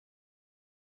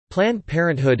Planned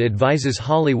Parenthood advises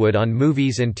Hollywood on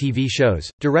movies and TV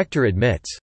shows, director admits.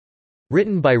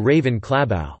 Written by Raven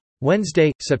Klabow.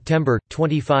 Wednesday, September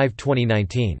 25,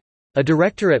 2019. A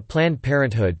director at Planned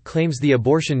Parenthood claims the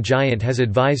abortion giant has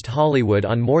advised Hollywood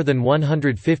on more than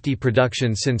 150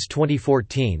 productions since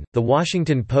 2014, The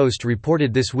Washington Post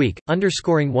reported this week,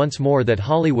 underscoring once more that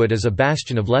Hollywood is a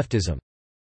bastion of leftism.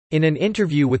 In an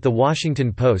interview with The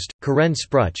Washington Post, Karen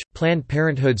Spruch, Planned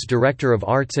Parenthood's Director of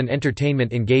Arts and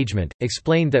Entertainment Engagement,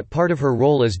 explained that part of her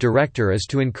role as director is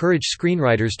to encourage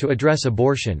screenwriters to address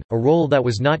abortion, a role that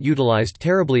was not utilized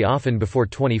terribly often before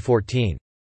 2014.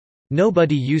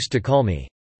 "Nobody used to call me,"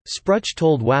 Spruch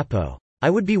told WAPO. "I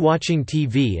would be watching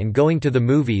TV and going to the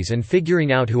movies and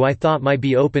figuring out who I thought might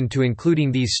be open to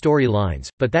including these storylines,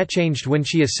 but that changed when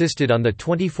she assisted on the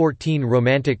 2014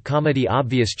 romantic comedy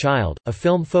Obvious Child, a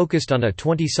film focused on a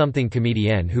 20-something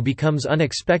comedienne who becomes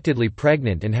unexpectedly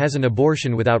pregnant and has an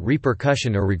abortion without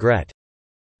repercussion or regret.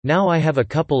 Now I have a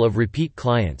couple of repeat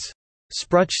clients,"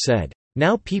 Spruch said.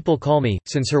 "Now people call me."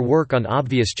 Since her work on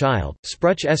Obvious Child,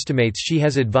 Spruch estimates she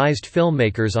has advised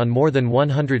filmmakers on more than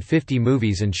 150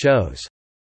 movies and shows.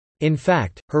 In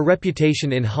fact, her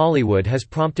reputation in Hollywood has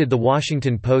prompted The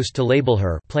Washington Post to label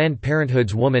her Planned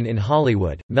Parenthood's Woman in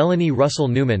Hollywood. Melanie Russell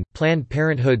Newman, Planned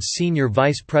Parenthood's Senior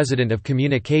Vice President of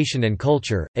Communication and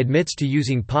Culture, admits to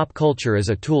using pop culture as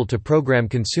a tool to program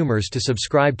consumers to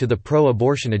subscribe to the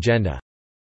pro-abortion agenda.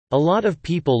 "A lot of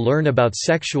people learn about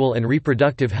sexual and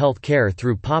reproductive health care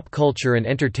through pop culture and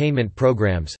entertainment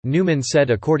programs," Newman said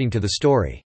according to the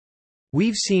story.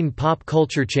 "We've seen pop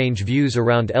culture change views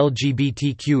around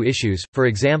LGBTQ issues, for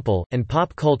example, and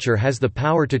pop culture has the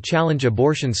power to challenge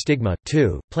abortion stigma,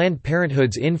 too." Planned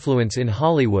Parenthood's influence in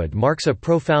Hollywood marks a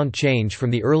profound change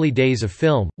from the early days of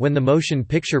film, when the motion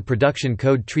picture production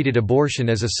code treated abortion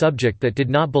as a subject that did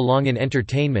not belong in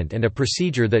entertainment and a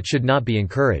procedure that should not be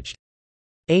encouraged.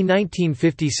 A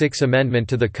 1956 amendment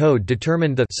to the code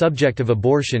determined the subject of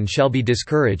abortion shall be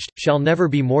discouraged, shall never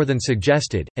be more than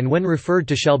suggested, and when referred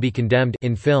to shall be condemned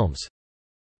in films.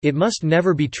 It must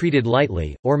never be treated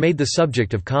lightly, or made the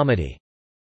subject of comedy.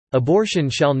 Abortion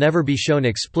shall never be shown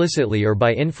explicitly or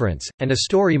by inference, and a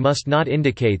story must not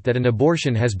indicate that an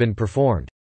abortion has been performed.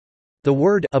 The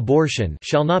word abortion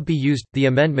shall not be used. The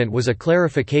amendment was a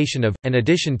clarification of, and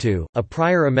addition to, a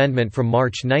prior amendment from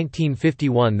March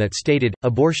 1951 that stated,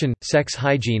 abortion, sex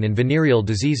hygiene and venereal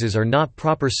diseases are not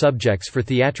proper subjects for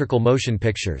theatrical motion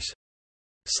pictures.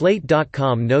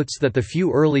 Slate.com notes that the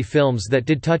few early films that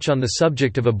did touch on the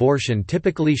subject of abortion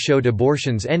typically showed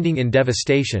abortions ending in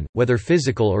devastation, whether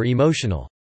physical or emotional.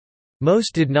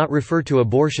 Most did not refer to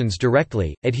abortions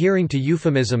directly, adhering to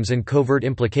euphemisms and covert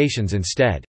implications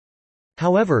instead.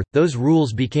 However, those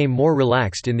rules became more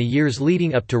relaxed in the years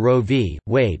leading up to Roe v.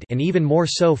 Wade and even more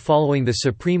so following the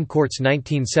Supreme Court's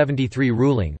 1973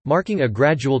 ruling, marking a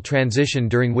gradual transition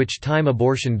during which time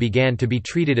abortion began to be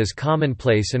treated as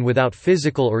commonplace and without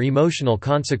physical or emotional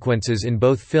consequences in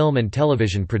both film and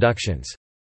television productions.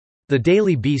 The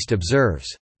Daily Beast observes,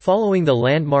 "Following the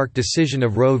landmark decision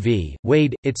of Roe v.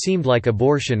 Wade, it seemed like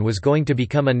abortion was going to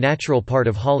become a natural part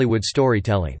of Hollywood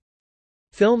storytelling.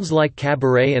 Films like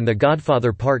Cabaret and The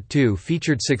Godfather Part II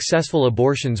featured successful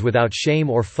abortions without shame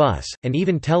or fuss, and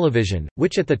even television,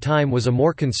 which at the time was a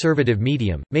more conservative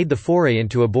medium, made the foray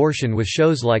into abortion with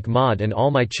shows like Maude and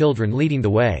All My Children leading the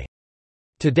way.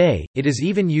 Today, it is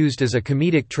even used as a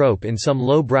comedic trope in some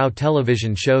low-brow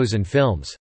television shows and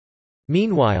films."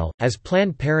 Meanwhile, as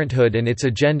Planned Parenthood and its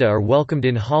agenda are welcomed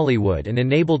in Hollywood and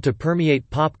enabled to permeate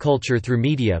pop culture through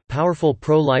media, powerful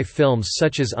pro-life films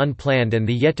such as Unplanned and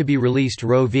the yet-to-be-released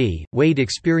Roe v. Wade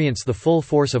experience the full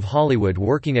force of Hollywood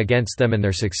working against them and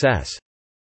their success.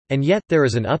 And yet, there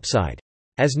is an upside.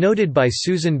 As noted by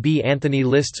Susan B. Anthony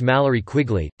lists Mallory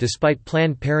Quigley, despite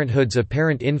Planned Parenthood's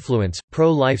apparent influence,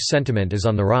 pro-life sentiment is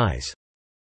on the rise.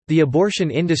 The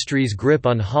abortion industry's grip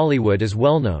on Hollywood is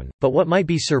well known, but what might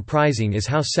be surprising is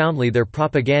how soundly their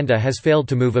propaganda has failed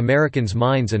to move Americans'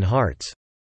 minds and hearts.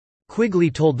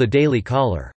 Quigley told the Daily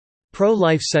Caller,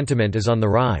 "Pro-life sentiment is on the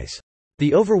rise.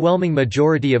 The overwhelming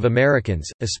majority of Americans,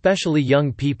 especially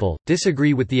young people,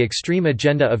 disagree with the extreme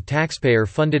agenda of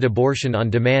taxpayer-funded abortion on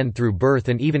demand through birth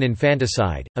and even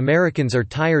infanticide. Americans are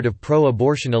tired of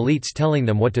pro-abortion elites telling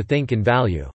them what to think and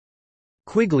value."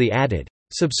 Quigley added,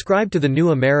 "Subscribe to The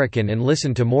New American and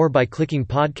listen to more by clicking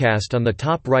podcast on the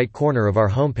top right corner of our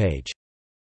homepage.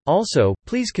 Also,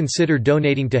 please consider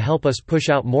donating to help us push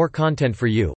out more content for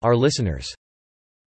you, our listeners."